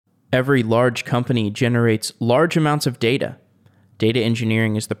Every large company generates large amounts of data. Data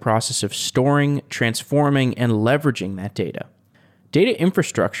engineering is the process of storing, transforming, and leveraging that data. Data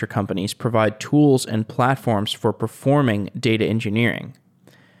infrastructure companies provide tools and platforms for performing data engineering.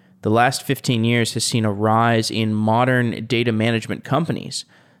 The last 15 years has seen a rise in modern data management companies,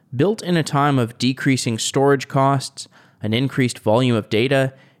 built in a time of decreasing storage costs, an increased volume of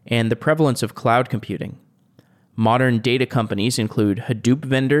data, and the prevalence of cloud computing. Modern data companies include Hadoop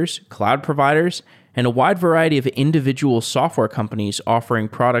vendors, cloud providers, and a wide variety of individual software companies offering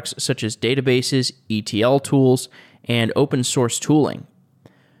products such as databases, ETL tools, and open source tooling.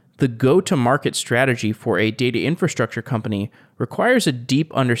 The go-to-market strategy for a data infrastructure company requires a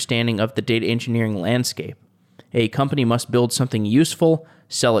deep understanding of the data engineering landscape. A company must build something useful,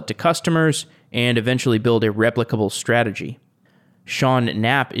 sell it to customers, and eventually build a replicable strategy. Sean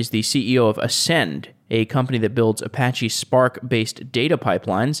Knapp is the CEO of Ascend, a company that builds Apache Spark-based data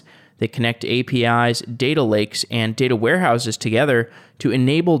pipelines that connect APIs, data lakes, and data warehouses together to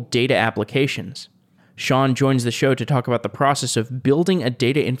enable data applications. Sean joins the show to talk about the process of building a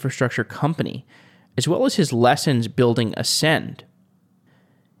data infrastructure company, as well as his lessons building Ascend.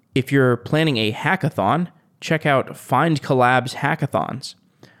 If you're planning a hackathon, check out findcollabs hackathons.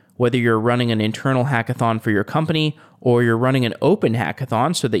 Whether you're running an internal hackathon for your company or you're running an open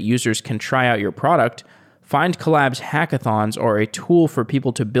hackathon so that users can try out your product, findcollabs hackathons are a tool for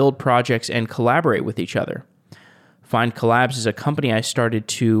people to build projects and collaborate with each other. findcollabs is a company I started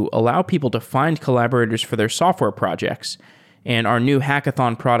to allow people to find collaborators for their software projects, and our new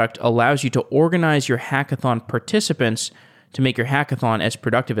hackathon product allows you to organize your hackathon participants to make your hackathon as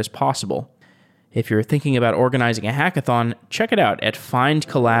productive as possible. If you're thinking about organizing a hackathon, check it out at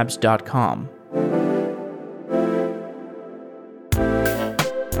findcollabs.com.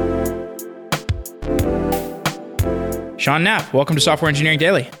 Sean Knapp, welcome to Software Engineering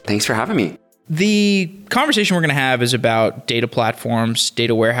Daily. Thanks for having me. The conversation we're going to have is about data platforms,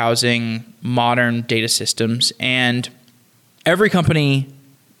 data warehousing, modern data systems, and every company,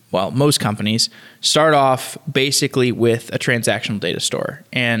 well, most companies, start off basically with a transactional data store.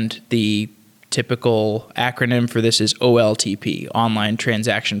 And the typical acronym for this is OLTP, Online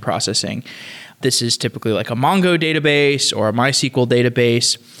Transaction Processing. This is typically like a Mongo database or a MySQL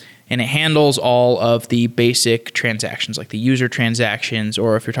database, and it handles all of the basic transactions, like the user transactions,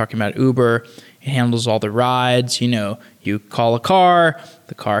 or if you're talking about Uber, it handles all the rides. You call a car,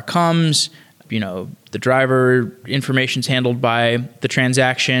 the car comes, the driver information's handled by the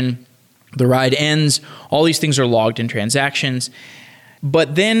transaction, the ride ends, all these things are logged in transactions.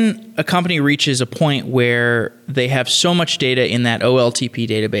 But then a company reaches a point where they have so much data in that OLTP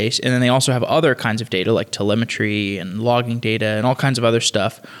database, and then they also have other kinds of data like telemetry and logging data and all kinds of other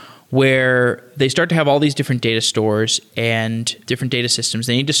stuff, where they start to have all these different data stores and different data systems.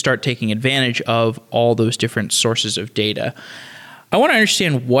 They need to start taking advantage of all those different sources of data. I want to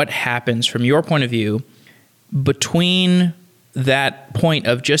understand what happens from your point of view between that point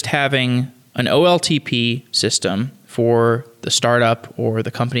of just having an OLTP system for the startup or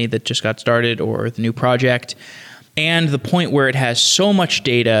the company that just got started or the new project, and the point where it has so much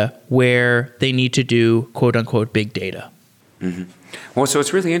data where they need to do quote unquote big data. Mm-hmm. Well, so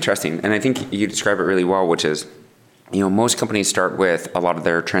it's really interesting, and I think you describe it really well, which is, most companies start with a lot of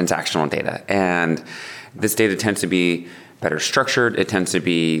their transactional data, and this data tends to be better structured. It tends to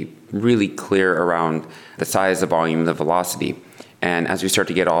be really clear around the size, the volume, the velocity. And as we start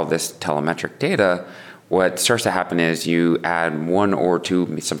to get all this telemetric data, what starts to happen is you add one or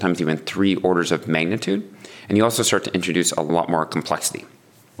two, sometimes even three orders of magnitude, and you also start to introduce a lot more complexity.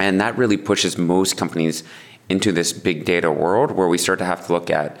 And that really pushes most companies into this big data world where we start to have to look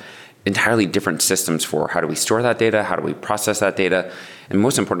at entirely different systems for how do we store that data, how do we process that data, and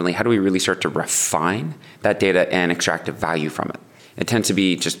most importantly, how do we really start to refine that data and extract a value from it. It tends to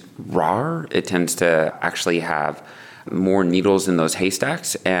be just raw. It tends to actually have more needles in those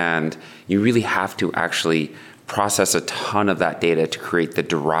haystacks, and you really have to actually process a ton of that data to create the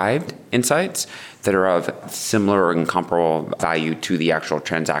derived insights that are of similar or incomparable value to the actual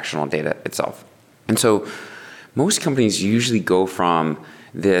transactional data itself. And so most companies usually go from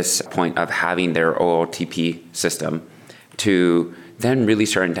this point of having their OLTP system to then really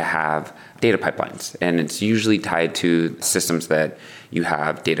starting to have data pipelines. And it's usually tied to systems that you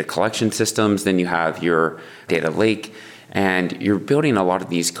have data collection systems, then you have your data lake, and you're building a lot of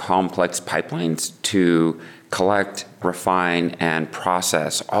these complex pipelines to collect, refine, and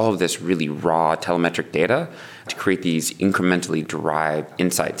process all of this really raw telemetric data to create these incrementally derived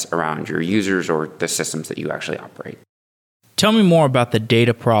insights around your users or the systems that you actually operate. Tell me more about the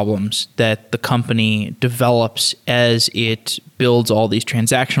data problems that the company develops as it builds all these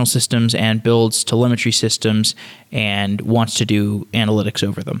transactional systems and builds telemetry systems and wants to do analytics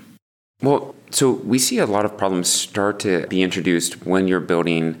over them. Well, so we see a lot of problems start to be introduced when you're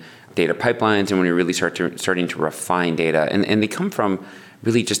building data pipelines and when you really starting to refine data. And they come from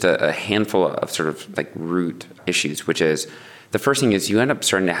really just a handful of sort of like root issues, which is the first thing is you end up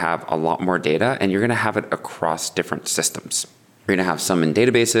starting to have a lot more data and you're going to have it across different systems. You're going to have some in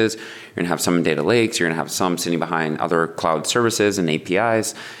databases, you're going to have some in data lakes, you're going to have some sitting behind other cloud services and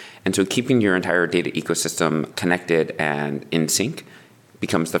APIs. And so keeping your entire data ecosystem connected and in sync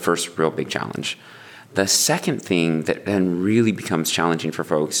becomes the first real big challenge. The second thing that then really becomes challenging for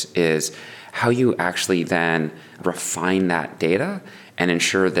folks is how you actually then refine that data and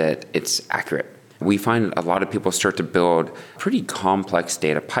ensure that it's accurate. We find a lot of people start to build pretty complex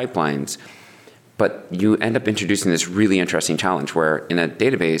data pipelines, but you end up introducing this really interesting challenge where in a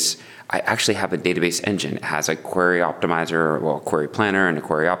database, I actually have a database engine. It has a query optimizer, well, a query planner and a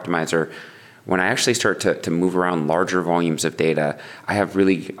query optimizer. When I actually start to move around larger volumes of data, I have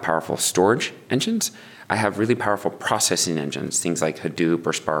really powerful storage engines. I have really powerful processing engines, things like Hadoop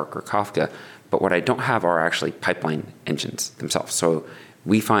or Spark or Kafka. But what I don't have are actually pipeline engines themselves. So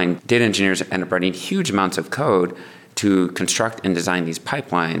we find data engineers end up writing huge amounts of code to construct and design these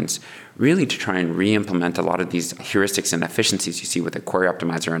pipelines, really to try and re-implement a lot of these heuristics and efficiencies you see with a query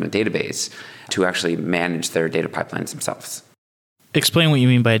optimizer on a database to actually manage their data pipelines themselves. Explain what you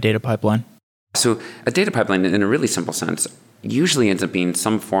mean by a data pipeline. So a data pipeline, in a really simple sense, usually ends up being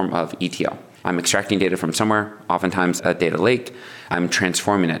some form of ETL. I'm extracting data from somewhere, oftentimes a data lake. I'm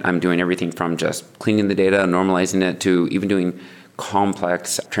transforming it. I'm doing everything from just cleaning the data, normalizing it, to even doing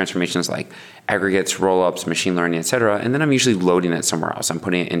complex transformations like aggregates, rollups, machine learning, et cetera. And then I'm usually loading it somewhere else. I'm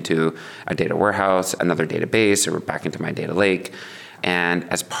putting it into a data warehouse, another database, or back into my data lake. And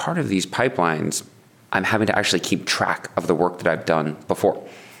as part of these pipelines, I'm having to actually keep track of the work that I've done before.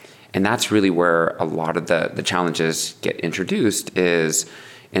 And that's really where a lot of the challenges get introduced is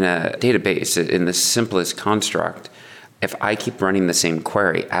in a database, in the simplest construct. If I keep running the same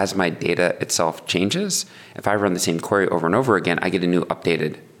query as my data itself changes, if I run the same query over and over again, I get a new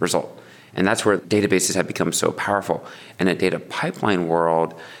updated result. And that's where databases have become so powerful. In a data pipeline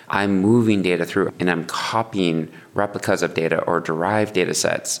world, I'm moving data through and I'm copying replicas of data or derived data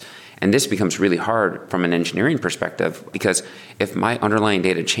sets. And this becomes really hard from an engineering perspective because if my underlying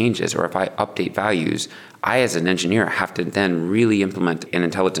data changes or if I update values, I as an engineer have to then really implement an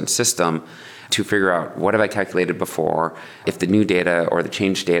intelligent system to figure out what have I calculated before, if the new data or the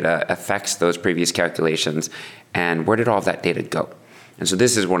changed data affects those previous calculations, and where did all of that data go? And so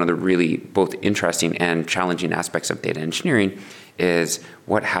this is one of the really both interesting and challenging aspects of data engineering is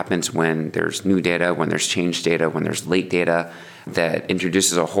what happens when there's new data, when there's changed data, when there's late data that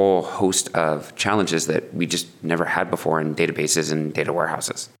introduces a whole host of challenges that we just never had before in databases and data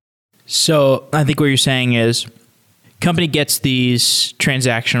warehouses. So I think what you're saying is company gets these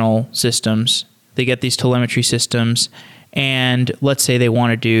transactional systems, they get these telemetry systems, and let's say they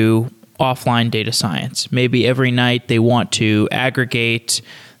want to do offline data science. Maybe every night they want to aggregate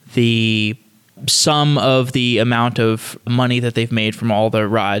the sum of the amount of money that they've made from all the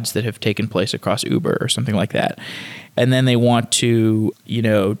rides that have taken place across Uber or something like that. And then they want to,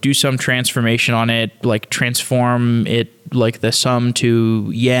 do some transformation on it, like transform it like the sum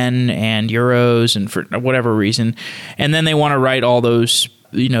to yen and euros and for whatever reason. And then they want to write all those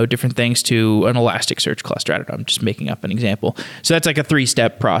different things to an Elasticsearch cluster. I don't know, I'm just making up an example. So that's like a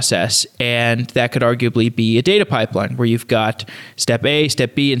 3-step process. And that could arguably be a data pipeline where you've got step A,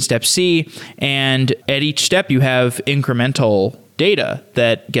 step B, and step C. And at each step, you have incremental data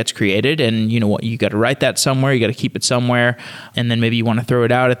that gets created, and you got to write that somewhere, you got to keep it somewhere, and then maybe you want to throw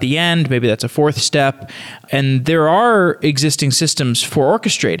it out at the end. Maybe that's a 4th step. And there are existing systems for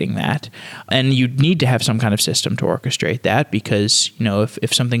orchestrating that, and you need to have some kind of system to orchestrate that because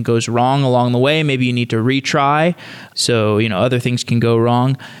if something goes wrong along the way, maybe you need to retry. So other things can go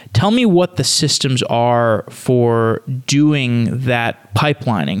wrong. Tell me what the systems are for doing that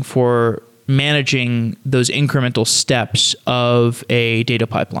pipelining, for managing those incremental steps of a data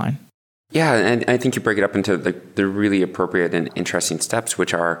pipeline. Yeah, and I think you break it up into the really appropriate and interesting steps,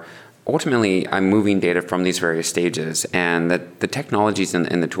 which are ultimately I'm moving data from these various stages, and the technologies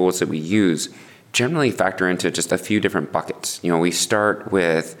and the tools that we use generally factor into just a few different buckets. We start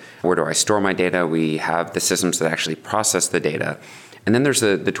with where do I store my data? We have the systems that actually process the data. And then there's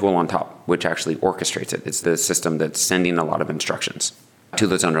the tool on top, which actually orchestrates it. It's the system that's sending a lot of instructions to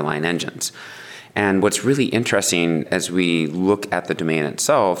those underlying engines. And what's really interesting as we look at the domain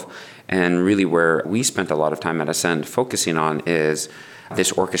itself, and really where we spent a lot of time at Ascend focusing on, is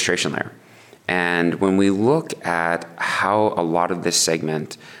this orchestration layer. And when we look at how a lot of this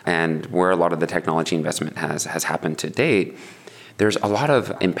segment and where a lot of the technology investment has happened to date, there's a lot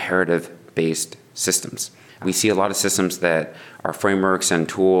of imperative-based systems. We see a lot of systems that are frameworks and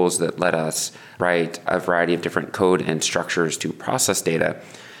tools that let us write a variety of different code and structures to process data.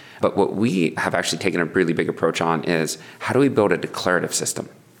 But what we have actually taken a really big approach on is, how do we build a declarative system?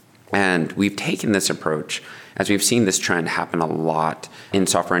 And we've taken this approach as we've seen this trend happen a lot in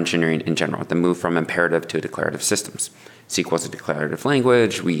software engineering in general, the move from imperative to declarative systems. SQL is a declarative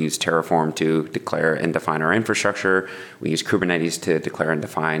language. We use Terraform to declare and define our infrastructure. We use Kubernetes to declare and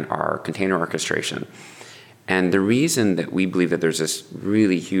define our container orchestration. And the reason that we believe that there's this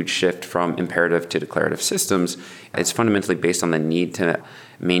really huge shift from imperative to declarative systems is fundamentally based on the need to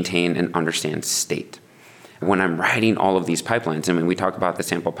maintain and understand state. When I'm writing all of these pipelines, and when we talk about the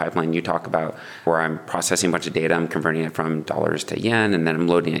sample pipeline, you talk about where I'm processing a bunch of data, I'm converting it from dollars to yen, and then I'm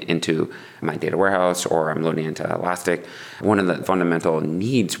loading it into my data warehouse, or I'm loading it into Elastic. One of the fundamental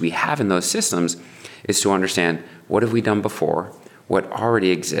needs we have in those systems is to understand, what have we done before, what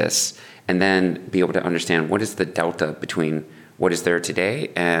already exists, and then be able to understand what is the delta between what is there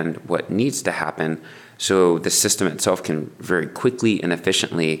today and what needs to happen, so the system itself can very quickly and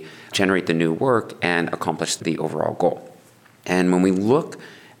efficiently generate the new work and accomplish the overall goal. And when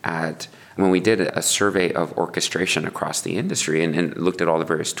we did a survey of orchestration across the industry and looked at all the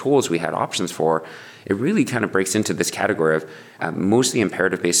various tools we had options for, it really kind of breaks into this category of mostly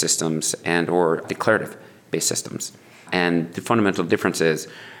imperative-based systems and or declarative-based systems. And the fundamental difference is,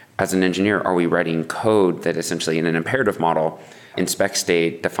 as an engineer, are we writing code that essentially in an imperative model inspects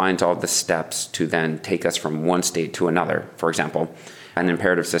state, defines all the steps to then take us from one state to another? For example, an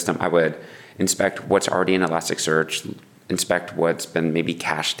imperative system, I would inspect what's already in Elasticsearch, inspect what's been maybe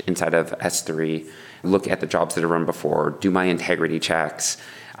cached inside of S3, look at the jobs that have run before, do my integrity checks,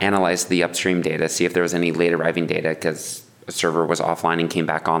 analyze the upstream data, see if there was any late arriving data because a server was offline and came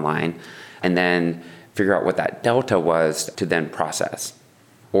back online, and then figure out what that delta was to then process.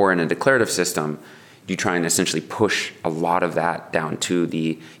 Or in a declarative system, you try and essentially push a lot of that down to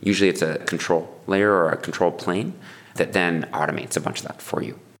usually it's a control layer or a control plane that then automates a bunch of that for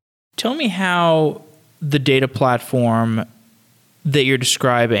you. Tell me how the data platform that you're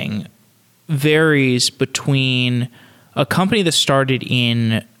describing varies between a company that started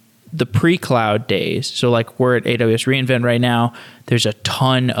in the pre-cloud days. So like we're at AWS reInvent right now. There's a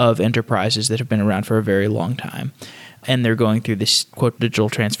ton of enterprises that have been around for a very long time. And they're going through this, quote, digital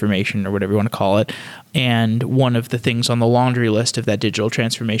transformation or whatever you want to call it. And one of the things on the laundry list of that digital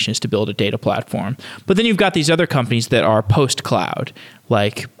transformation is to build a data platform. But then you've got these other companies that are post-cloud,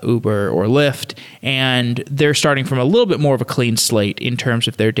 like Uber or Lyft, and they're starting from a little bit more of a clean slate in terms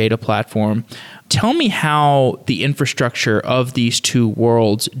of their data platform. Tell me how the infrastructure of these two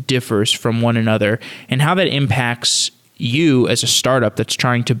worlds differs from one another and how that impacts you as a startup that's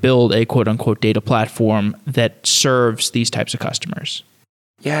trying to build a quote-unquote data platform that serves these types of customers.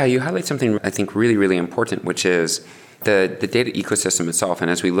 Yeah, you highlight something I think really, really important, which is the data ecosystem itself.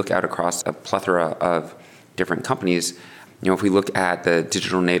 And as we look out across a plethora of different companies, if we look at the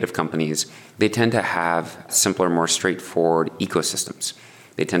digital native companies, they tend to have simpler, more straightforward ecosystems.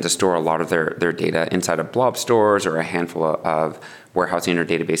 They tend to store a lot of their data inside of blob stores or a handful of warehousing or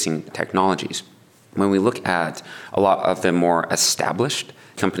databasing technologies. When we look at a lot of the more established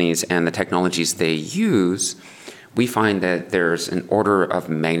companies and the technologies they use, we find that there's an order of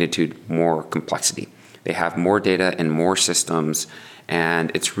magnitude more complexity. They have more data and more systems,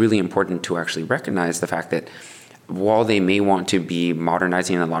 and it's really important to actually recognize the fact that while they may want to be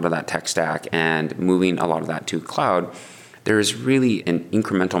modernizing a lot of that tech stack and moving a lot of that to cloud, there is really an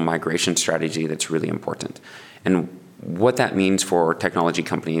incremental migration strategy that's really important. And what that means for technology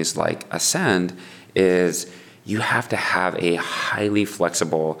companies like Ascend is you have to have a highly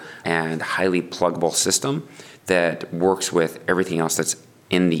flexible and highly pluggable system that works with everything else that's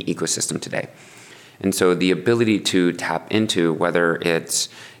in the ecosystem today. And so the ability to tap into whether it's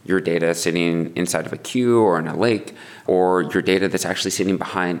your data sitting inside of a queue or in a lake, or your data that's actually sitting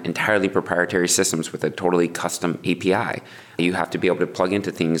behind entirely proprietary systems with a totally custom API. You have to be able to plug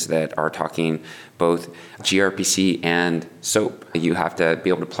into things that are talking both gRPC and SOAP. You have to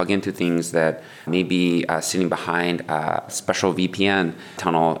be able to plug into things that may be sitting behind a special VPN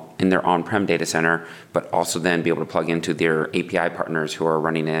tunnel in their on-prem data center, but also then be able to plug into their API partners who are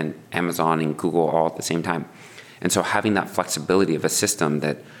running in Amazon and Google all at the same time. And so having that flexibility of a system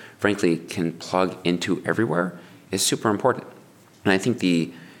that, frankly, can plug into everywhere is super important. And I think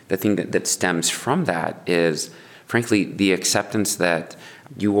the the thing that stems from that is, frankly, the acceptance that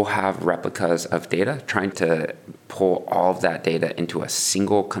you will have replicas of data. Trying to pull all of that data into a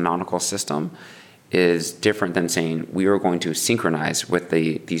single canonical system is different than saying we are going to synchronize with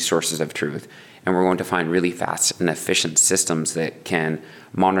these sources of truth, and we're going to find really fast and efficient systems that can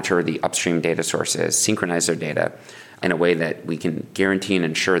monitor the upstream data sources, synchronize their data in a way that we can guarantee and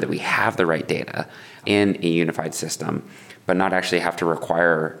ensure that we have the right data in a unified system, but not actually have to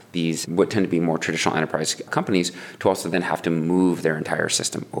require these, what tend to be more traditional enterprise companies, to also then have to move their entire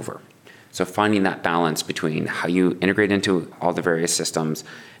system over. So finding that balance between how you integrate into all the various systems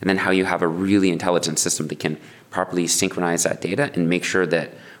and then how you have a really intelligent system that can properly synchronize that data and make sure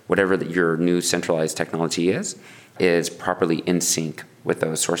that whatever your new centralized technology is properly in sync with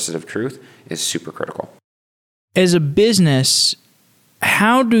those sources of truth is super critical. As a business,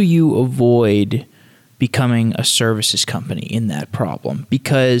 how do you avoid becoming a services company in that problem?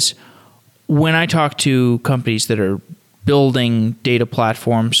 Because when I talk to companies that are building data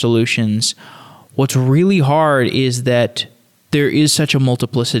platform solutions, what's really hard is that there is such a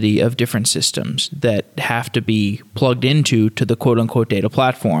multiplicity of different systems that have to be plugged into the quote-unquote data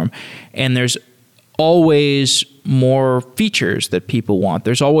platform. And there's always more features that people want.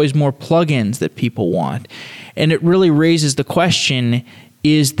 There's always more plugins that people want. And it really raises the question,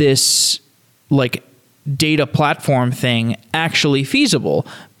 is this like data platform thing actually feasible?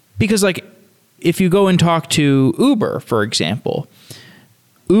 Because like if you go and talk to Uber, for example,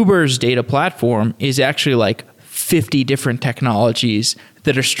 Uber's data platform is actually like 50 different technologies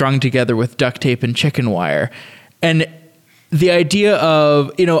that are strung together with duct tape and chicken wire. And the idea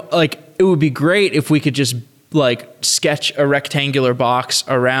of, like it would be great if we could just like sketch a rectangular box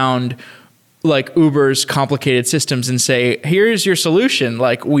around like Uber's complicated systems and say, here's your solution.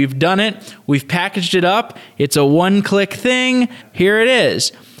 Like we've done it. We've packaged it up. It's a one-click thing. Here it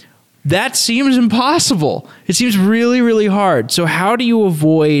is. That seems impossible. It seems really, really hard. So how do you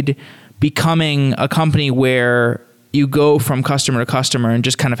avoid becoming a company where you go from customer to customer and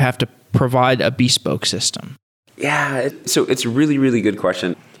just kind of have to provide a bespoke system? Yeah, so it's a really, really good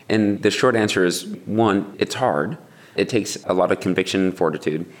question. And the short answer is, one, it's hard. It takes a lot of conviction and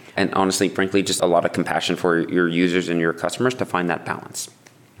fortitude. And honestly, frankly, just a lot of compassion for your users and your customers to find that balance.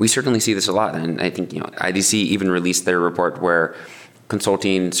 We certainly see this a lot. And I think IDC even released their report where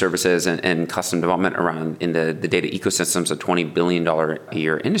consulting services and custom development around in the data ecosystem is a $20 billion a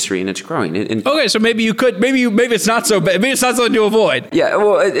year industry, and it's growing. Okay, so maybe it's not so bad. Maybe it's not something to avoid. Yeah,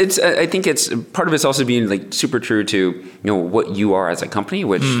 well, I think it's part of it's also being like super true to what you are as a company,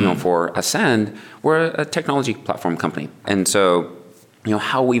 which for Ascend, we're a technology platform company, and so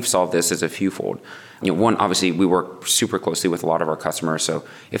how we've solved this is a fewfold. One, obviously, we work super closely with a lot of our customers, so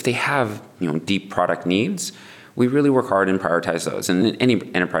if they have deep product needs, we really work hard and prioritize those, and any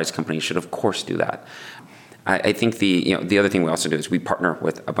enterprise company should, of course, do that. I think the other thing we also do is we partner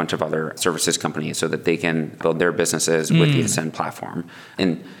with a bunch of other services companies so that they can build their businesses with the Ascend platform.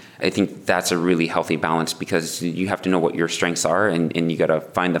 And I think that's a really healthy balance because you have to know what your strengths are, and you got to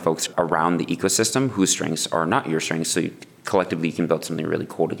find the folks around the ecosystem whose strengths are not your strengths, so collectively you can build something really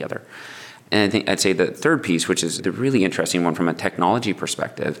cool together. And I think I'd say the third piece, which is the really interesting one from a technology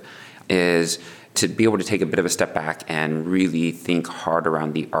perspective, is to be able to take a bit of a step back and really think hard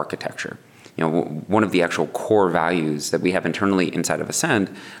around the architecture. One of the actual core values that we have internally inside of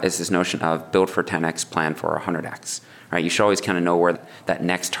Ascend is this notion of build for 10x, plan for 100x. Right? You should always kind of know where that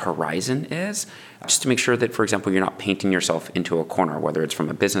next horizon is, just to make sure that, for example, you're not painting yourself into a corner, whether it's from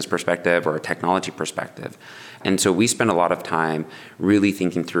a business perspective or a technology perspective. And so we spend a lot of time really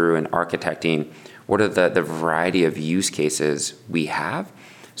thinking through and architecting what are the variety of use cases we have.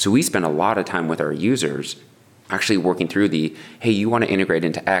 So we spend a lot of time with our users actually working through hey, you want to integrate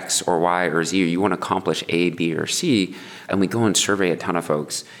into X or Y or Z, or you want to accomplish A, B, or C, and we go and survey a ton of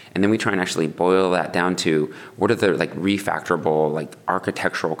folks. And then we try and actually boil that down to what are the refactorable,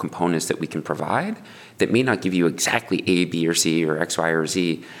 architectural components that we can provide that may not give you exactly A, B, or C, or X, Y, or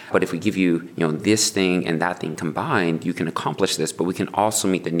Z, but if we give you, this thing and that thing combined, you can accomplish this, but we can also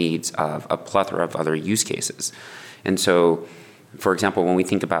meet the needs of a plethora of other use cases. And so, for example, when we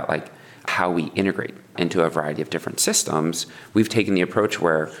think about how we integrate into a variety of different systems, we've taken the approach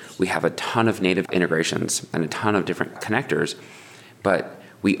where we have a ton of native integrations and a ton of different connectors, but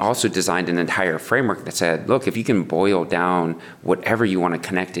we also designed an entire framework that said, look, if you can boil down whatever you want to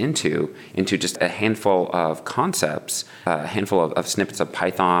connect into just a handful of concepts, a handful of snippets of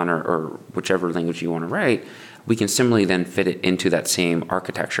Python or whichever language you want to write, we can similarly then fit it into that same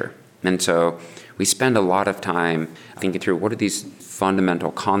architecture. And so we spend a lot of time thinking through what are these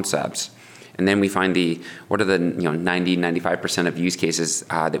fundamental concepts. And then we find what are the 90, 95% of use cases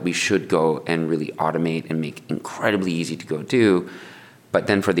that we should go and really automate and make incredibly easy to go do. But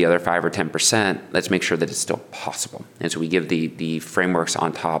then for the other 5 or 10%, let's make sure that it's still possible. And so we give the frameworks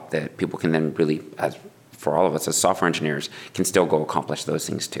on top that people can then really, as for all of us as software engineers, can still go accomplish those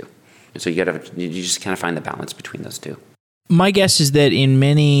things too. And so you just kind of find the balance between those two. My guess is that in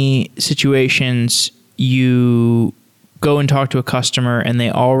many situations, you go and talk to a customer and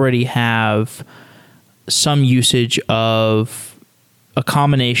they already have some usage of a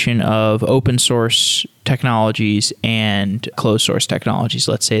combination of open source technologies and closed source technologies.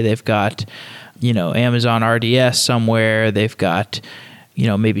 Let's say they've got, Amazon RDS somewhere, they've got,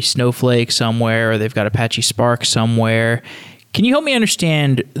 maybe Snowflake somewhere, or they've got Apache Spark somewhere. Can you help me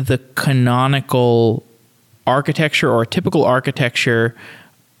understand the canonical architecture or typical architecture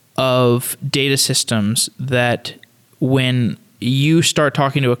of data systems that when you start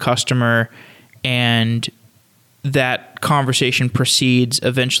talking to a customer and that conversation proceeds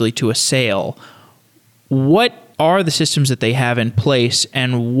eventually to a sale, what are the systems that they have in place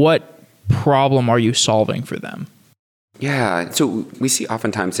and what problem are you solving for them? Yeah, so we see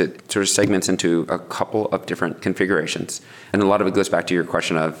oftentimes it sort of segments into a couple of different configurations. And a lot of it goes back to your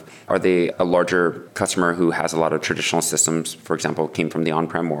question of, are they a larger customer who has a lot of traditional systems, for example, came from the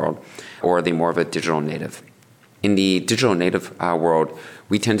on-prem world, or are they more of a digital native? In the digital native world,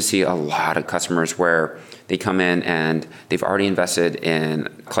 we tend to see a lot of customers where they come in and they've already invested in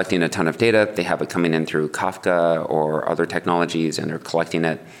collecting a ton of data. They have it coming in through Kafka or other technologies, and they're collecting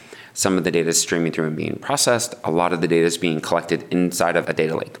it. Some of the data is streaming through and being processed. A lot of the data is being collected inside of a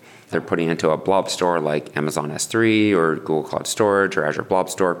data lake. They're putting it into a blob store like Amazon S3 or Google Cloud Storage or Azure Blob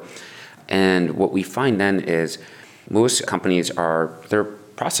Store. And what we find then is most companies they're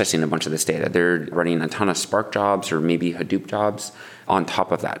processing a bunch of this data. They're running a ton of Spark jobs or maybe Hadoop jobs on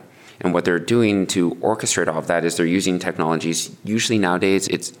top of that. And what they're doing to orchestrate all of that is they're using technologies. Usually nowadays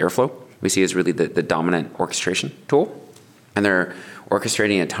it's Airflow. We see as really the dominant orchestration tool. And they're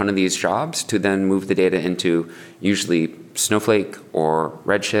orchestrating a ton of these jobs to then move the data into usually Snowflake or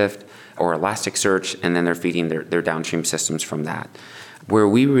Redshift or Elasticsearch, and then they're feeding their downstream systems from that. Where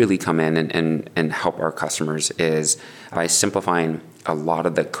we really come in and help our customers is by simplifying a lot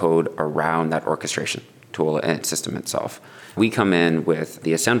of the code around that orchestration tool and system itself. We come in with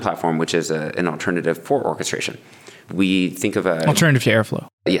the Ascend platform, which is an alternative for orchestration. We think of alternative to Airflow.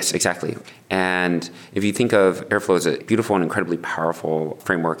 Yes, exactly. And if you think of Airflow as a beautiful and incredibly powerful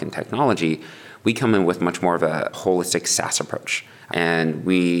framework and technology, we come in with much more of a holistic SaaS approach. And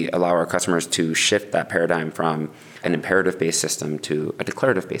we allow our customers to shift that paradigm from an imperative-based system to a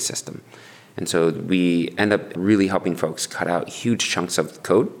declarative-based system. And so we end up really helping folks cut out huge chunks of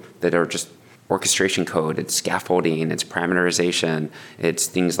code that are just orchestration code. It's scaffolding, it's parameterization, it's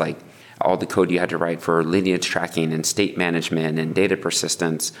things like all the code you had to write for lineage tracking and state management and data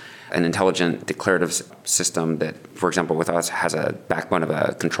persistence, an intelligent declarative system that, for example, with us has a backbone of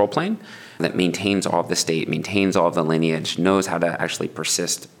a control plane that maintains all of the state, maintains all of the lineage, knows how to actually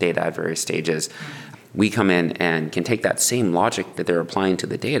persist data at various stages. We come in and can take that same logic that they're applying to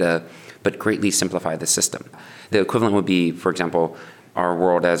the data, but greatly simplify the system. The equivalent would be, for example, our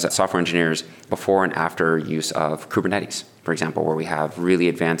world as software engineers before and after use of Kubernetes, for example, where we have really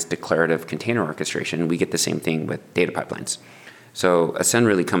advanced declarative container orchestration. We get the same thing with data pipelines. So Ascend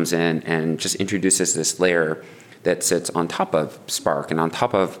really comes in and just introduces this layer that sits on top of Spark and on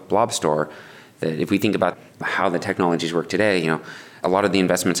top of Blob Store, that if we think about how the technologies work today, a lot of the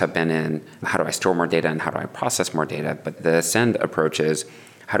investments have been in how do I store more data and how do I process more data. But the Ascend approach is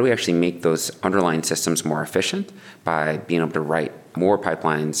how do we actually make those underlying systems more efficient by being able to write more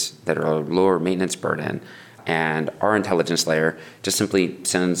pipelines that are a lower maintenance burden. And our intelligence layer just simply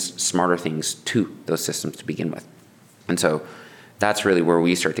sends smarter things to those systems to begin with. And so that's really where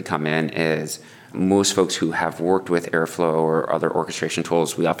we start to come in is most folks who have worked with Airflow or other orchestration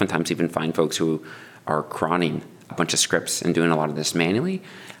tools, we oftentimes even find folks who are cronning a bunch of scripts and doing a lot of this manually.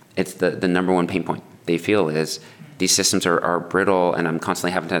 It's the number one pain point they feel is these systems are brittle and I'm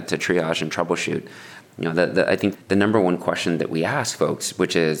constantly having to triage and troubleshoot. I think the number one question that we ask folks,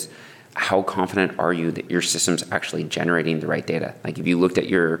 which is, how confident are you that your system's actually generating the right data? Like if you looked at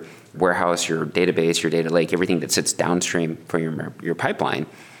your warehouse, your database, your data lake, everything that sits downstream for your pipeline,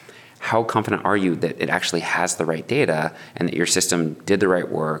 how confident are you that it actually has the right data and that your system did the right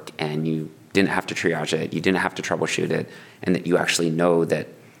work and you didn't have to triage it, you didn't have to troubleshoot it, and that you actually know that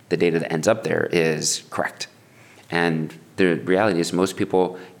the data that ends up there is correct? And the reality is most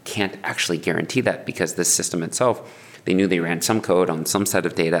people can't actually guarantee that because the system itself They knew they ran some code on some set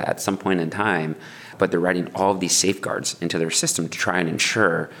of data at some point in time, but they're writing all of these safeguards into their system to try and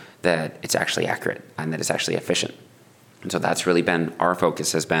ensure that it's actually accurate and that it's actually efficient. And so that's really been our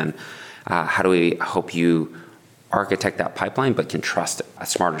focus, has been how do we help you architect that pipeline but can trust a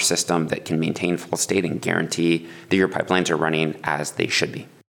smarter system that can maintain full state and guarantee that your pipelines are running as they should be.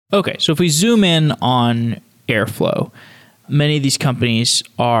 Okay, so if we zoom in on Airflow, many of these companies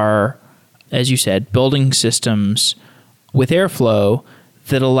are, as you said, building systems with Airflow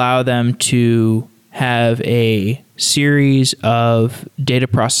that allow them to have a series of data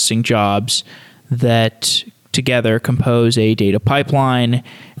processing jobs that together compose a data pipeline.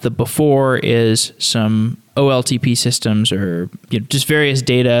 The before is some OLTP systems, or just various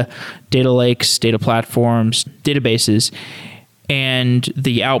data lakes, data platforms, databases. And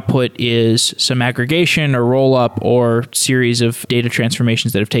the output is some aggregation or roll-up or series of data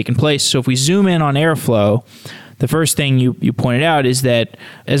transformations that have taken place. So if we zoom in on Airflow, the first thing you pointed out is that,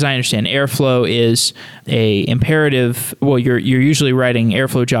 as I understand, Airflow is a imperative. Well, you're usually writing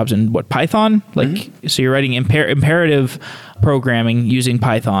Airflow jobs in Python? So you're writing imperative programming using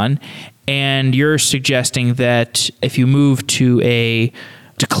Python, and you're suggesting that if you move to a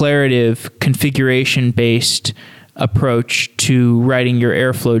declarative configuration-based approach to writing your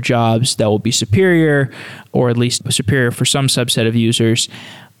Airflow jobs, that will be superior, or at least superior for some subset of users.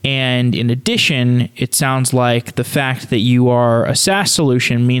 And in addition, it sounds like the fact that you are a SaaS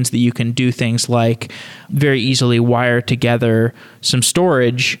solution means that you can do things like very easily wire together some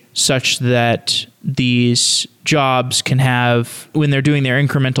storage such that these jobs can have, when they're doing their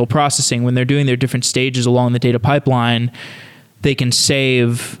incremental processing, when they're doing their different stages along the data pipeline, they can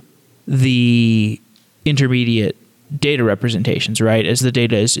save the intermediate data representations, right, as the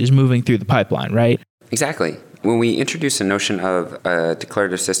data is moving through the pipeline, right? Exactly. When we introduce a notion of a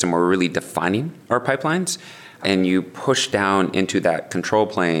declarative system where we're really defining our pipelines, and you push down into that control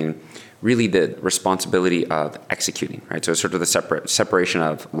plane really the responsibility of executing, right? So it's sort of the separation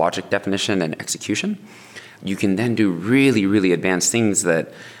of logic definition and execution. You can then do really, really advanced things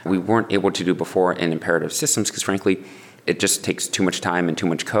that we weren't able to do before in imperative systems, because frankly, it just takes too much time and too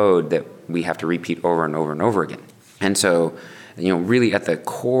much code that we have to repeat over and over and over again. And so, really at the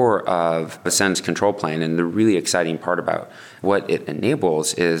core of Ascend's control plane, and the really exciting part about what it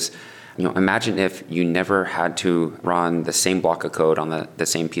enables is, imagine if you never had to run the same block of code on the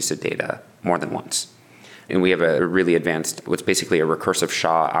same piece of data more than once. And we have a really advanced, what's basically a recursive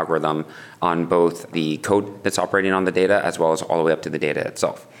SHA algorithm on both the code that's operating on the data as well as all the way up to the data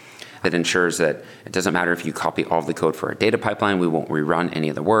itself. That ensures that it doesn't matter if you copy all of the code for a data pipeline, we won't rerun any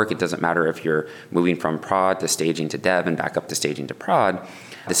of the work. It doesn't matter if you're moving from prod to staging to dev and back up to staging to prod.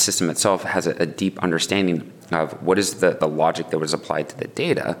 The system itself has a deep understanding of what is the logic that was applied to the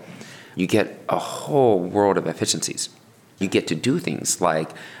data. You get a whole world of efficiencies. You get to do things like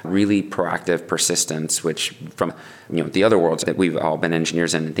really proactive persistence, which from the other worlds that we've all been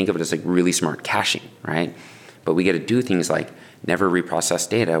engineers in, and think of it as like really smart caching, right? But we get to do things like never reprocess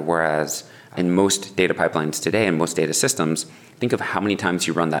data, whereas in most data pipelines today and most data systems, think of how many times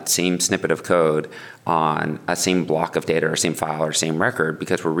you run that same snippet of code on a same block of data or same file or same record,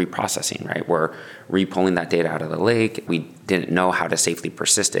 because we're reprocessing, right? We're repulling that data out of the lake. We didn't know how to safely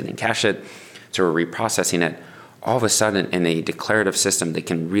persist it and cache it, so we're reprocessing it. All of a sudden, in a declarative system that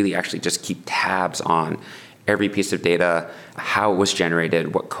can really actually just keep tabs on every piece of data, how it was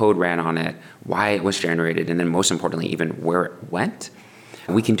generated, what code ran on it, why it was generated, and then most importantly, even where it went.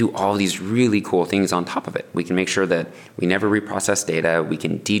 We can do all these really cool things on top of it. We can make sure that we never reprocess data. We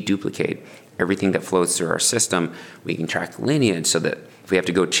can deduplicate everything that flows through our system. We can track lineage so that if we have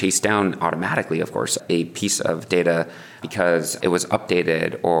to go chase down automatically, of course, a piece of data because it was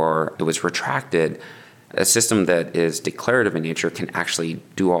updated or it was retracted, a system that is declarative in nature can actually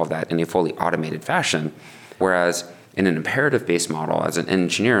do all of that in a fully automated fashion. Whereas in an imperative-based model, as an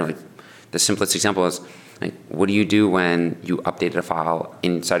engineer, like the simplest example is, like, what do you do when you updated a file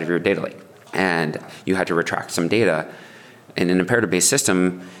inside of your data lake and you had to retract some data? In an imperative-based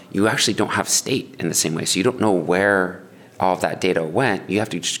system, you actually don't have state in the same way. So you don't know where all of that data went. You have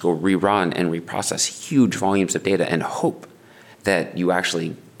to just go rerun and reprocess huge volumes of data and hope that you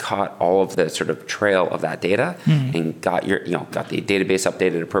actually caught all of the sort of trail of that data and got got the database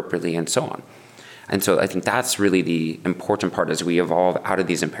updated appropriately and so on. And so I think that's really the important part as we evolve out of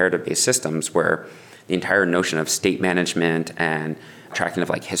these imperative-based systems, where the entire notion of state management and tracking of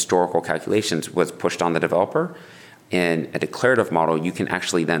like historical calculations was pushed on the developer. In a declarative model, you can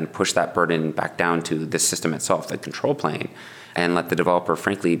actually then push that burden back down to the system itself, the control plane, and let the developer,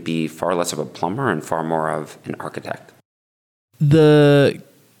 frankly, be far less of a plumber and far more of an architect. The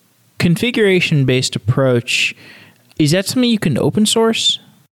configuration-based approach Is that something you can open source?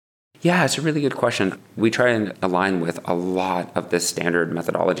 Yeah, it's a really good question. We try and align with a lot of the standard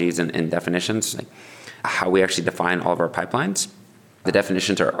methodologies and definitions, like how we actually define all of our pipelines. The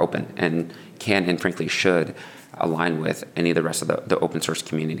definitions are open and can and frankly should align with any of the rest of the open source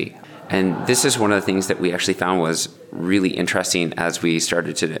community. And this is one of the things that we actually found was really interesting as we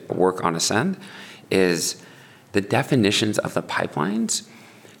started to work on Ascend, is the definitions of the pipelines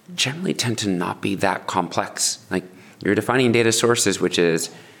generally tend to not be that complex. Like, you're defining data sources, which is,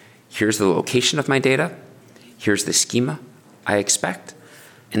 here's the location of my data, here's the schema I expect,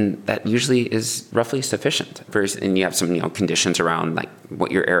 and that usually is roughly sufficient. And you have some conditions around like what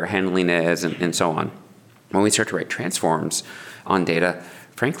your error handling is and so on. When we start to write transforms on data,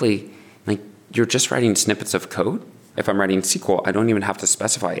 frankly, like, you're just writing snippets of code. If I'm writing SQL, I don't even have to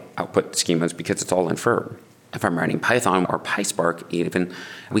specify output schemas because it's all inferred. If I'm writing Python or PySpark even,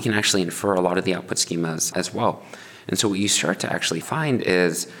 we can actually infer a lot of the output schemas as well. And so what you start to actually find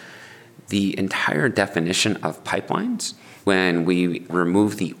is the entire definition of pipelines, when we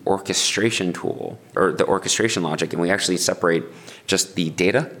remove the orchestration tool or the orchestration logic, and we actually separate just the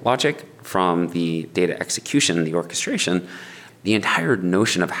data logic from the data execution, the orchestration, the entire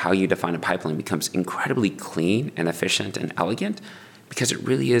notion of how you define a pipeline becomes incredibly clean and efficient and elegant, because it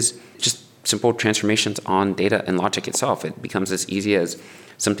really is just simple transformations on data and logic itself. It becomes as easy as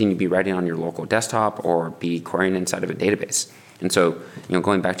something you'd be writing on your local desktop or be querying inside of a database. And so,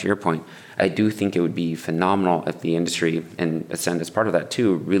 going back to your point, I do think it would be phenomenal if the industry, and Ascend as part of that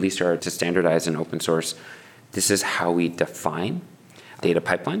too, really started to standardize and open source. This is how we define data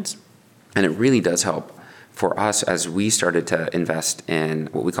pipelines. And it really does help for us as we started to invest in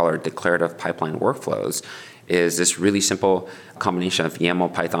what we call our declarative pipeline workflows, is this really simple combination of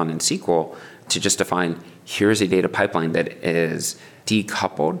YAML, Python, and SQL to just define, here's a data pipeline that is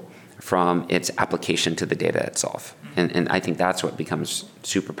decoupled from its application to the data itself. And I think that's what becomes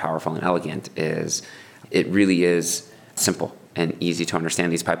super powerful and elegant, is it really is simple and easy to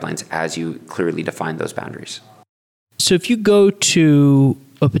understand these pipelines as you clearly define those boundaries. So if you go to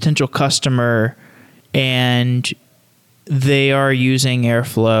a potential customer and they are using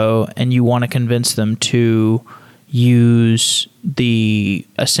Airflow and you want to convince them to use the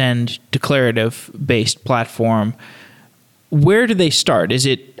Ascend declarative-based platform, where do they start? Do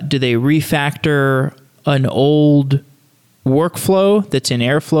they refactor an old workflow that's in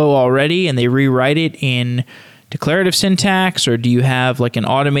Airflow already and they rewrite it in declarative syntax, or do you have like an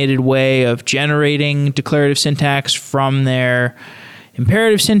automated way of generating declarative syntax from their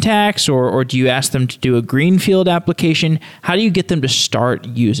imperative syntax, or do you ask them to do a greenfield application? How do you get them to start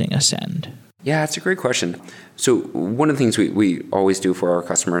using Ascend? Yeah, it's a great question. So one of the things we always do for our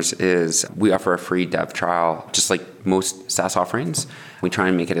customers is we offer a free dev trial, just like most SaaS offerings. We try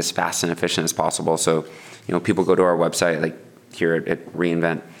and make it as fast and efficient as possible. So, people go to our website, like here at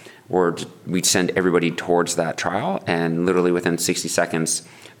reInvent, or we send everybody towards that trial, and literally within 60 seconds,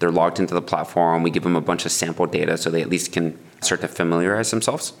 they're logged into the platform. We give them a bunch of sample data so they at least can start to familiarize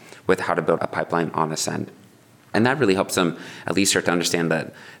themselves with how to build a pipeline on Ascend. And that really helps them at least start to understand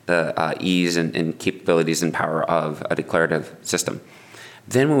the ease and capabilities and power of a declarative system.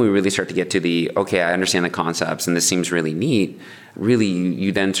 Then when we really start to get to okay, I understand the concepts and this seems really neat, really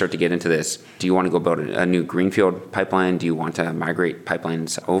you then start to get into this. Do you want to go build a new greenfield pipeline? Do you want to migrate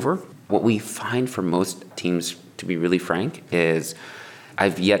pipelines over? What we find for most teams, to be really frank, is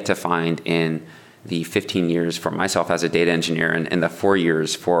I've yet to find in the 15 years for myself as a data engineer and the 4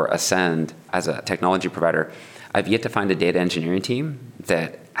 years for Ascend as a technology provider, I've yet to find a data engineering team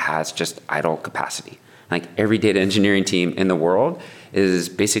that has just idle capacity. Like, every data engineering team in the world is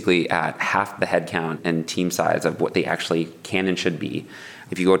basically at half the headcount and team size of what they actually can and should be.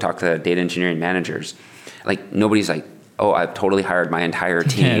 If you go talk to data engineering managers, like, nobody's like, oh, I've totally hired my entire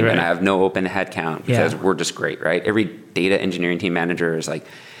team right. and I have no open headcount because we're just great, right? Every data engineering team manager is like,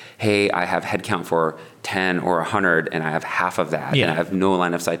 hey, I have headcount for 10 or 100 and I have half of that. And I have no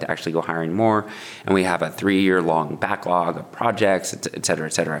line of sight to actually go hiring more. And we have a 3-year-long backlog of projects, et cetera,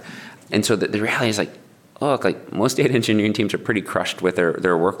 et cetera. And so the reality is like, look, like, most data engineering teams are pretty crushed with their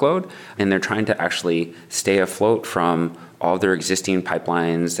workload, and they're trying to actually stay afloat from all their existing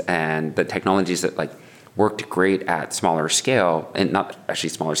pipelines and the technologies that like worked great at smaller scale, and not actually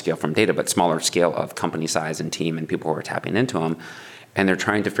smaller scale from data, but smaller scale of company size and team and people who are tapping into them. And they're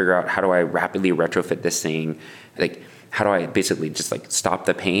trying to figure out, how do I rapidly retrofit this thing? Like, how do I basically just like stop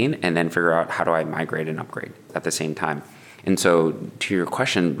the pain and then figure out how do I migrate and upgrade at the same time? And so to your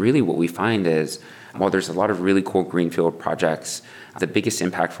question, really what we find is, while there's a lot of really cool greenfield projects, the biggest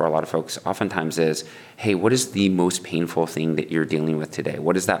impact for a lot of folks oftentimes is, hey, what is the most painful thing that you're dealing with today?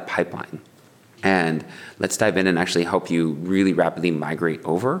 What is that pipeline? And let's dive in and actually help you really rapidly migrate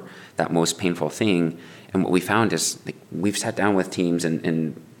over that most painful thing. And what we found is like, we've sat down with teams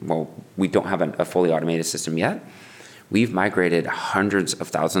and well, we don't have a fully automated system yet. We've migrated hundreds of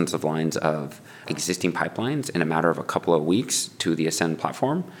thousands of lines of existing pipelines in a matter of a couple of weeks to the Ascend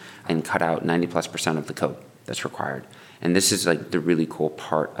platform and cut out 90+% of the code that's required. And this is like the really cool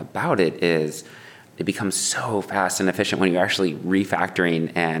part about it is it becomes so fast and efficient when you're actually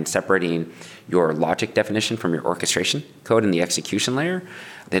refactoring and separating your logic definition from your orchestration code in the execution layer,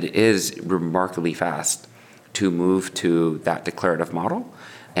 that it is remarkably fast to move to that declarative model.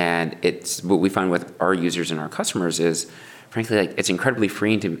 And it's what we find with our users and our customers is, frankly, like it's incredibly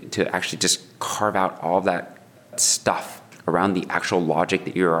freeing to actually just carve out all that stuff around the actual logic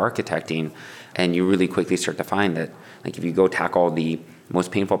that you're architecting. And you really quickly start to find that, like, if you go tackle the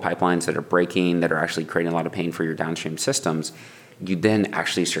most painful pipelines that are breaking, that are actually creating a lot of pain for your downstream systems, you then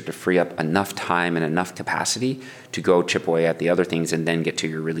actually start to free up enough time and enough capacity to go chip away at the other things and then get to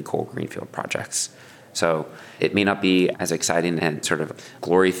your really cool greenfield projects. So it may not be as exciting and sort of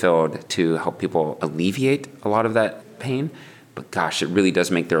glory-filled to help people alleviate a lot of that pain, but gosh, it really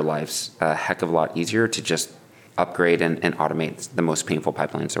does make their lives a heck of a lot easier to just upgrade and automate the most painful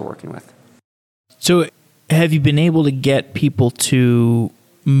pipelines they're working with. So have you been able to get people to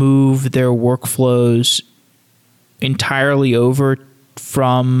move their workflows entirely over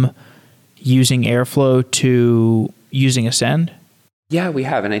from using Airflow to using Ascend? Yeah, we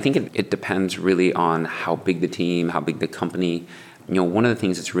have. And I think it depends really on how big the team, how big the company. You know, one of the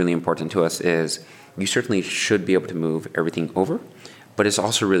things that's really important to us is you certainly should be able to move everything over, but it's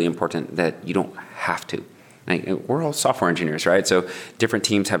also really important that you don't have to. Like, we're all software engineers, right? So different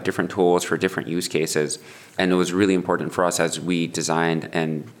teams have different tools for different use cases. And it was really important for us as we designed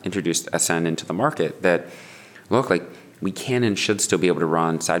and introduced Ascend into the market that, look, like we can and should still be able to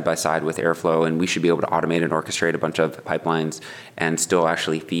run side by side with Airflow, and we should be able to automate and orchestrate a bunch of pipelines and still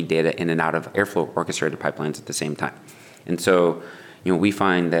actually feed data in and out of Airflow orchestrated pipelines at the same time. And so, you know, we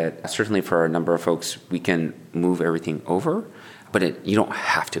find that certainly for a number of folks, we can move everything over, but you don't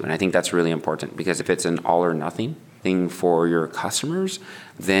have to. And I think that's really important because if it's an all or nothing thing for your customers,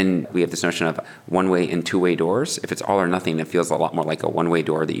 then we have this notion of one-way and two-way doors. If it's all or nothing, it feels a lot more like a one-way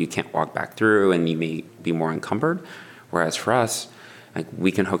door that you can't walk back through and you may be more encumbered. Whereas for us, like,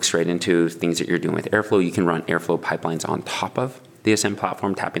 we can hook straight into things that you're doing with Airflow. You can run Airflow pipelines on top of the Ascend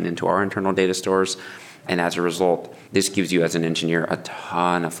platform, tapping into our internal data stores. And as a result, this gives you as an engineer a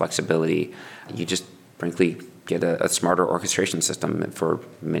ton of flexibility. You just, frankly, get a smarter orchestration system for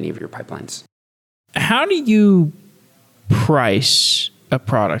many of your pipelines. How do you price a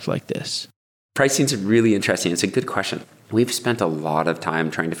product like this? Pricing is really interesting. It's a good question. We've spent a lot of time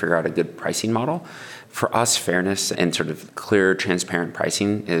trying to figure out a good pricing model. For us, fairness and sort of clear, transparent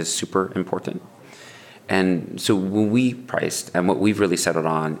pricing is super important. And so when we priced, and what we've really settled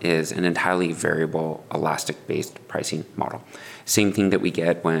on is an entirely variable, elastic-based pricing model. Same thing that we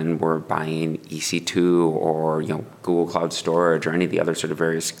get when we're buying EC2 or Google Cloud Storage or any of the other sort of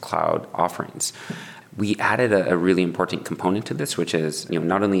various cloud offerings. We added a really important component to this, which is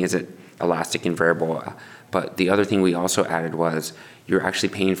not only is it elastic and variable, but the other thing we also added was you're actually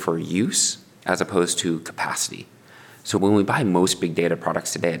paying for use as opposed to capacity. So when we buy most big data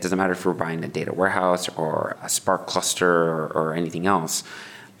products today, it doesn't matter if we're buying a data warehouse or a Spark cluster or anything else.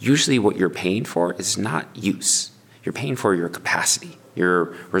 Usually what you're paying for is not use. You're paying for your capacity.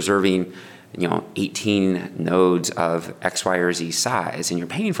 You're reserving 18 nodes of X, Y, or Z size, and you're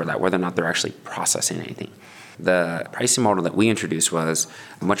paying for that, whether or not they're actually processing anything. The pricing model that we introduced was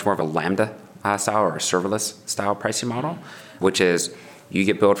much more of a Lambda style or a serverless style pricing model, which is you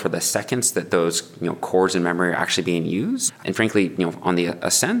get billed for the seconds that those cores in memory are actually being used. And frankly, on the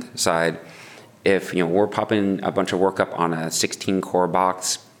Ascend side, if we're popping a bunch of work up on a 16-core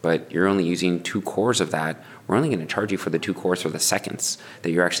box, but you're only using 2 cores of that, we're only going to charge you for the 2 cores for the seconds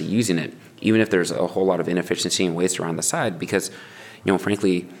that you're actually using it, even if there's a whole lot of inefficiency and waste around the side, because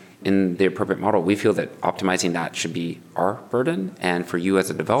frankly, in the appropriate model, we feel that optimizing that should be our burden. And for you as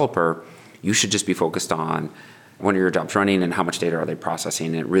a developer, you should just be focused on when are your jobs running and how much data are they processing.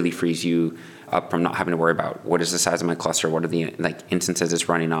 And it really frees you up from not having to worry about what is the size of my cluster, what are the instances it's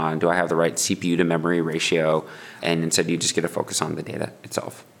running on, do I have the right CPU to memory ratio, and instead you just get to focus on the data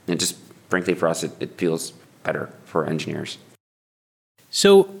itself. And just frankly for us, it feels better for engineers.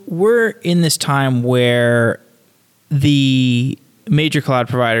 So we're in this time where the major cloud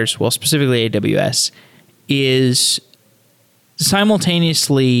providers, well, specifically AWS, is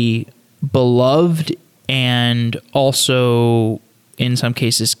simultaneously beloved and also, in some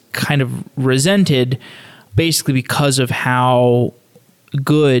cases, kind of resented, basically because of how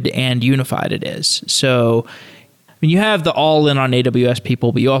good and unified it is. So you have the all in on AWS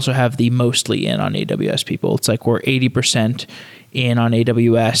people, but you also have the mostly in on AWS people. It's like we're 80% in on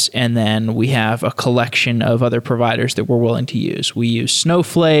AWS, and then we have a collection of other providers that we're willing to use. We use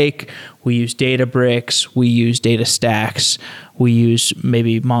Snowflake, we use Databricks, we use DataStax, we use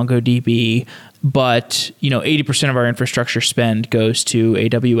maybe MongoDB, but 80% of our infrastructure spend goes to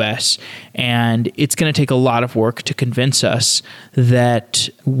AWS, and it's going to take a lot of work to convince us that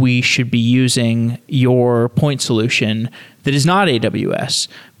we should be using your point solution that is not AWS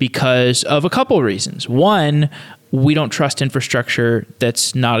because of a couple of reasons. One, we don't trust infrastructure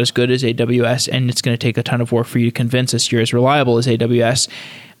that's not as good as AWS, and it's going to take a ton of work for you to convince us you're as reliable as AWS.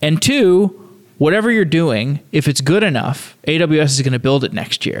 And two, whatever you're doing, if it's good enough, AWS is going to build it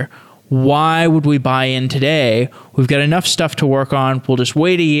next year. Why would we buy in today? We've got enough stuff to work on. We'll just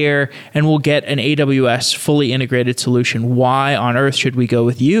wait a year and we'll get an AWS fully integrated solution. Why on earth should we go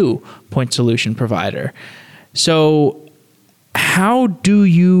with you, point solution provider? So how do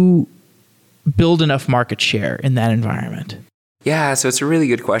you build enough market share in that environment? Yeah, so it's a really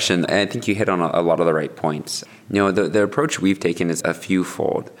good question. And I think you hit on a lot of the right points. The approach we've taken is a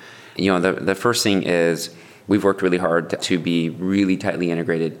few-fold. The first thing is we've worked really hard to be really tightly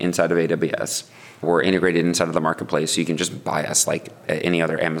integrated inside of AWS. We're integrated inside of the marketplace, so you can just buy us like any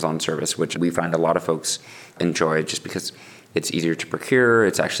other Amazon service, which we find a lot of folks enjoy just because it's easier to procure.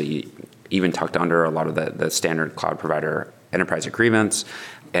 It's actually even tucked under a lot of the standard cloud provider enterprise agreements.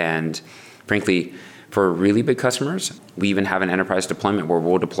 And frankly, for really big customers, we even have an enterprise deployment where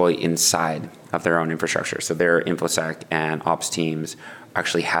we'll deploy inside of their own infrastructure. So their InfoSec and ops teams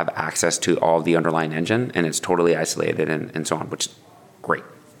actually have access to all of the underlying engine, and it's totally isolated and so on, which is great.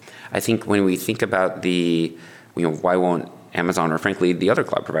 I think when we think about why won't Amazon or frankly the other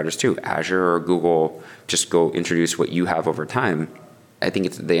cloud providers too, Azure or Google, just go introduce what you have over time, I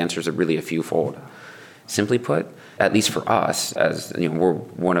think the answers are really a few-fold. Simply put, at least for us, as we're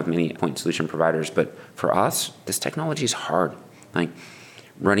one of many point solution providers, but for us, this technology is hard. Like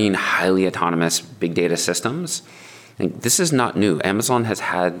running highly autonomous big data systems, this is not new. Amazon has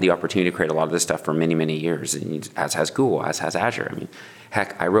had the opportunity to create a lot of this stuff for many, many years, as has Google, as has Azure.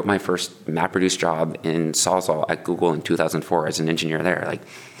 Heck, I wrote my first MapReduce job in Sawzall at Google in 2004 as an engineer there.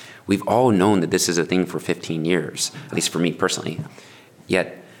 We've all known that this is a thing for 15 years, at least for me personally.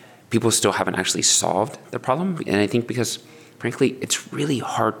 Yet, people still haven't actually solved the problem. And I think because, frankly, it's really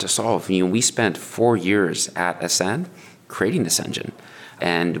hard to solve. We spent 4 years at Ascend creating this engine.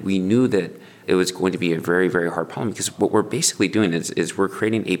 And we knew that it was going to be a very, very hard problem because what we're basically doing is we're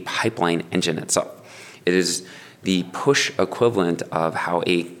creating a pipeline engine itself. It is the push equivalent of how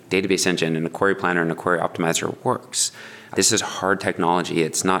a database engine and a query planner and a query optimizer works. This is hard technology.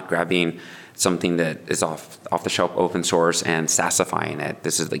 It's not grabbing something that is off the shelf open source and SaaSifying it.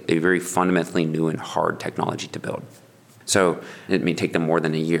 This is like a very fundamentally new and hard technology to build. So it may take them more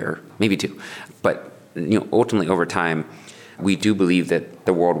than a year, maybe 2. But ultimately over time, we do believe that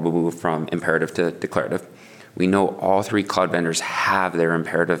the world will move from imperative to declarative. We know all 3 cloud vendors have their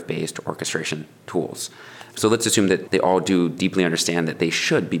imperative-based orchestration tools. So let's assume that they all do deeply understand that they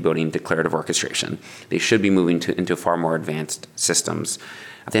should be building declarative orchestration. They should be moving into far more advanced systems.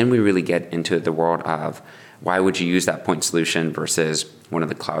 Then we really get into the world of why would you use that point solution versus one of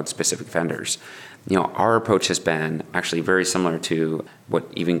the cloud-specific vendors. Our approach has been actually very similar to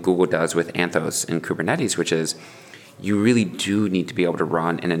what even Google does with Anthos and Kubernetes, which is you really do need to be able to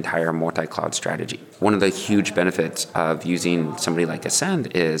run an entire multi-cloud strategy. One of the huge benefits of using somebody like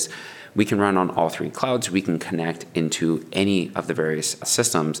Ascend is we can run on all 3 clouds. We can connect into any of the various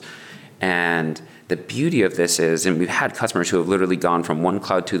systems. And the beauty of this is, and we've had customers who have literally gone from one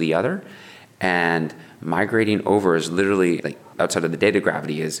cloud to the other, and migrating over is literally, like outside of the data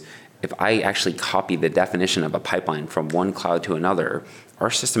gravity, is if I actually copy the definition of a pipeline from one cloud to another,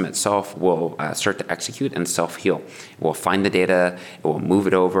 our system itself will start to execute and self-heal. It will find the data, it will move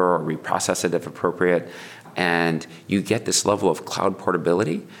it over or reprocess it if appropriate, and you get this level of cloud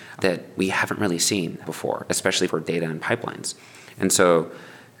portability that we haven't really seen before, especially for data and pipelines. And so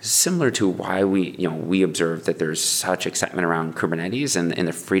similar to why we observe that there's such excitement around Kubernetes and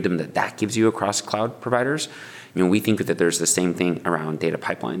the freedom that gives you across cloud providers, we think that there's the same thing around data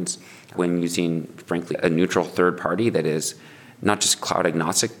pipelines when using, frankly, a neutral third party that is not just cloud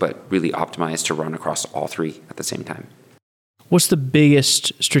agnostic, but really optimized to run across all 3 at the same time. What's the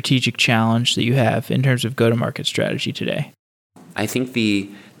biggest strategic challenge that you have in terms of go-to-market strategy today? I think the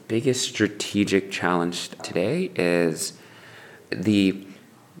biggest strategic challenge today is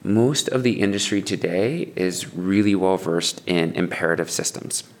most of the industry today is really well versed in imperative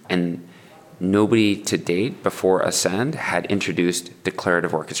systems. And nobody to date before Ascend had introduced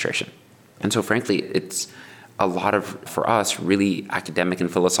declarative orchestration. And so frankly, it's a lot of, for us, really academic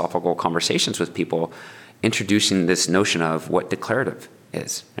and philosophical conversations with people introducing this notion of what declarative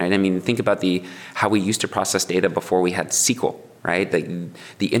is, right? I mean, think about how we used to process data before we had SQL, right?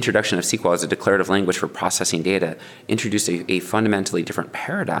 The introduction of SQL as a declarative language for processing data introduced a fundamentally different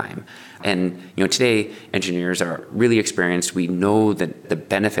paradigm. And today engineers are really experienced. We know that the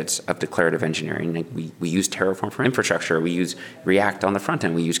benefits of declarative engineering. Like we use Terraform for infrastructure. We use React on the front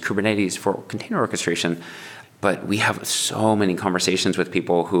end. We use Kubernetes for container orchestration. But we have so many conversations with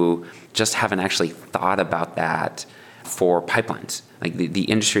people who just haven't actually thought about that for pipelines. Like the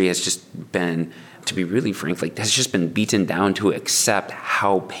industry has just been, to be really frank, has just been beaten down to accept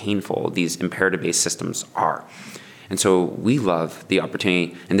how painful these imperative-based systems are. And so we love the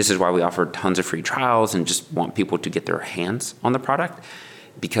opportunity, and this is why we offer tons of free trials and just want people to get their hands on the product,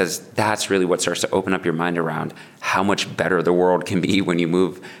 because that's really what starts to open up your mind around how much better the world can be when you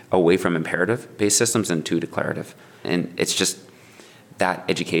move away from imperative-based systems and to declarative. And it's just that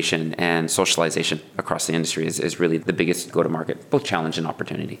education and socialization across the industry is really the biggest go-to-market, both challenge and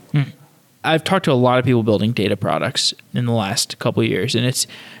opportunity. I've talked to a lot of people building data products in the last couple of years, and it's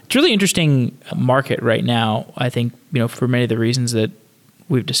really interesting market right now, I think, for many of the reasons that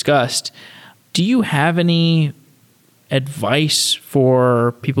we've discussed. Do you have any advice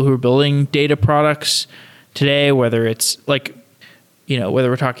for people who are building data products today, whether it's whether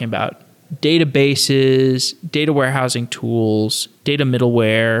we're talking about databases, data warehousing tools, data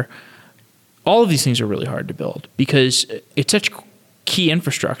middleware? All of these things are really hard to build because it's such key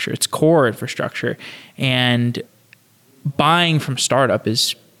infrastructure, it's core infrastructure, and buying from startup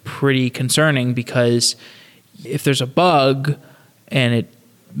is pretty concerning because if there's a bug and it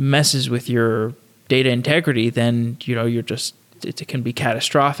messes with your data integrity, then it can be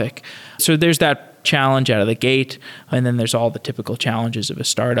catastrophic. So there's that challenge out of the gate, and then there's all the typical challenges of a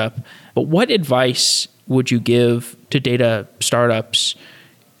startup. But what advice would you give to data startups,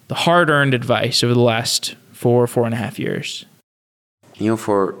 the hard-earned advice over the last 4.5 years?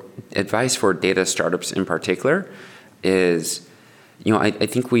 For advice for data startups in particular is, I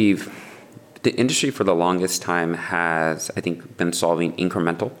think the industry for the longest time has, I think, been solving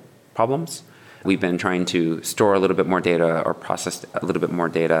incremental problems. We've been trying to store a little bit more data or process a little bit more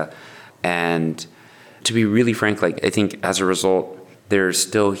data. And to be really frank, I think as a result, there's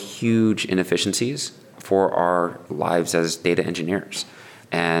still huge inefficiencies for our lives as data engineers.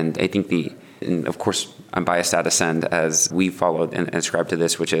 And I think and of course, I'm biased at Ascend as we followed and ascribe to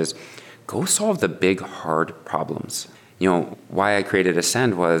this, which is go solve the big, hard problems. Why I created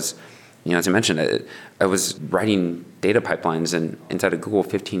Ascend was, as I mentioned, I was writing data pipelines inside of Google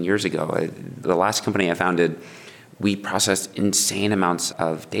 15 years ago. The last company I founded, we processed insane amounts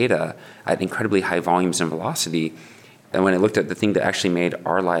of data at incredibly high volumes and velocity. And when I looked at the thing that actually made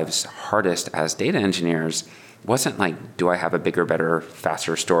our lives hardest as data engineers, wasn't like, do I have a bigger, better,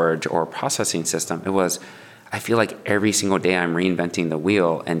 faster storage or processing system? It was, I feel like every single day I'm reinventing the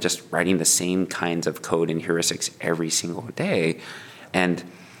wheel and just writing the same kinds of code and heuristics every single day. And,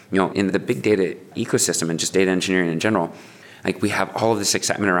 in the big data ecosystem and just data engineering in general, we have all of this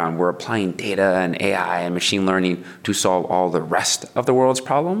excitement around we're applying data and AI and machine learning to solve all the rest of the world's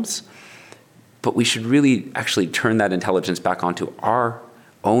problems. But we should really actually turn that intelligence back onto our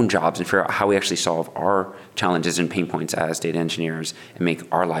own jobs and figure out how we actually solve our challenges and pain points as data engineers and make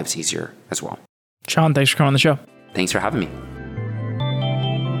our lives easier as well. Sean, thanks for coming on the show. Thanks for having me.